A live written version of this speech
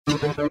My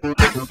name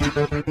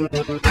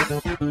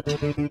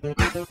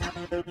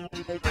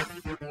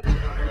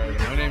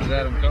is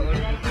Adam Cutler.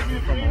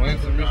 I'm from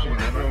Lansing, Michigan.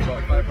 I drove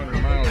about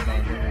 500 miles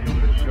down here to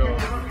the show.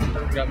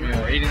 Got me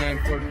an '89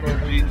 Ford Corp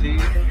GT,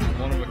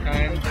 one of a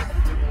kind.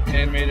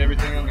 Handmade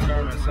everything on the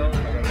car myself.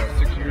 I got about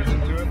 6 years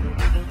into it.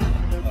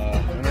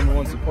 My number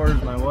one supporter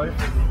is my wife.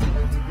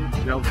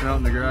 She helps me out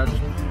in the garage,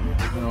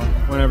 you know,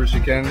 whenever she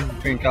can,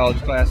 between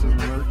college classes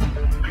and work.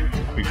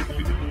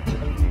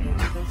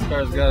 This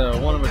car's got a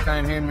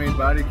one-of-a-kind handmade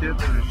body kit,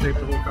 so I shaped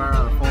the whole car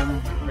out of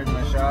foam right in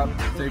my shop,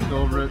 taped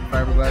over it,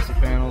 fiberglass the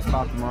panels,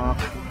 popped them off.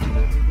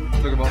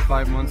 It took about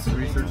 5 months of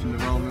research and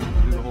development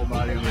to do the whole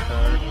body on the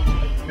car.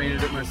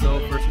 Painted it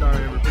myself, first car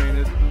I ever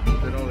painted.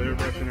 Did all the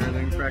airbrush and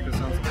everything,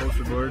 practiced on some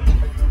poster board.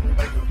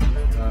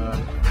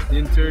 The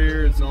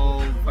interior, it's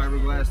all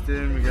fiberglassed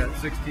in. We got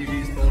 6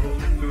 TVs total,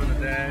 2 in the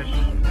dash,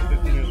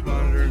 15-inch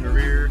monitor in the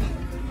rear,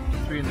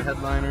 3 in the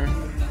headliner.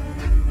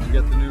 We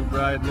got the new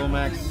Bride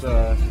Lomax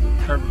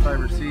carbon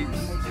fiber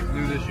seats,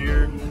 new this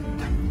year.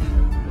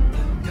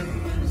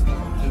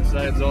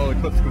 Inside's all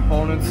Eclipse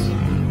components.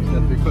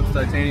 Got the Eclipse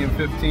Titanium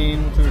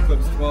 15, 2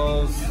 Eclipse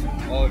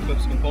 12s, all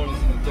Eclipse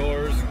components in the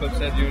doors, Eclipse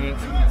head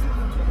units,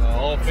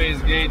 all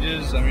phase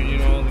gauges. I mean, you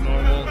know, the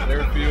normal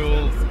air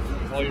fuel,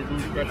 all your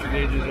boost pressure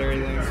gauges,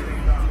 everything.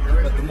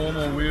 Got the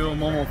Momo wheel,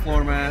 Momo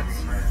floor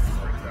mats.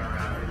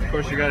 Of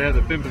course, you gotta have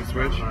the pimpin'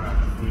 switch.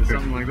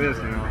 Something like this,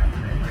 you know.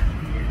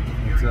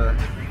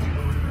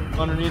 It's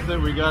underneath it,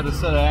 we got a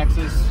set of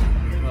axis,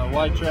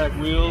 wide track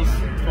wheels,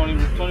 20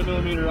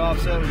 millimeter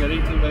offset. We got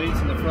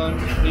 18x8s in the front,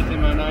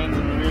 18x9s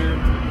in the rear,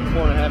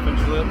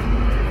 4.5-inch lip.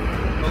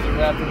 Those are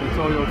wrapped in the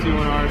Toyo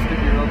T1R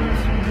sticky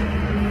rubbers.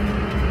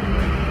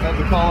 Had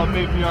to call up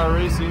APR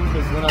Racing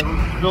because when I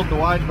built the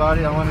wide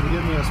body, I wanted to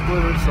get me a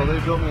splitter, so they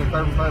built me a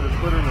carbon fiber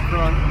splitter in the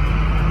front.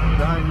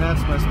 Behind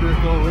that's my Spirit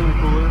Cold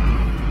intercooler.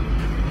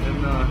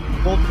 And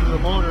bolted to the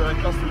motor, I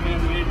custom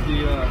handmade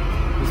the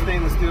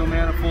stainless steel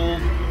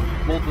manifold.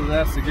 Bolted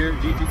that's the Garrett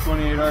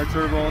GT28R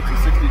turbo. It's a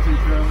 62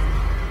 trim.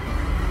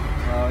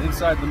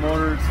 Inside the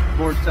motor, it's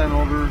board 10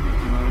 over.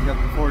 You know, we got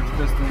the forged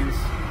pistons,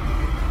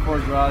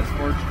 forged rods,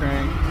 forged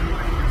crank.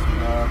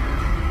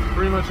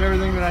 Pretty much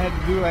everything that I had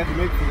to do, I had to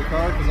make for the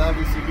car, because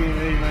obviously being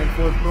an '89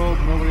 Ford Probe,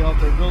 nobody out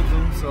there builds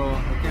them, so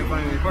I can't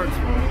find any parts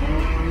for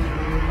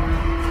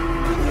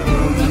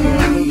it.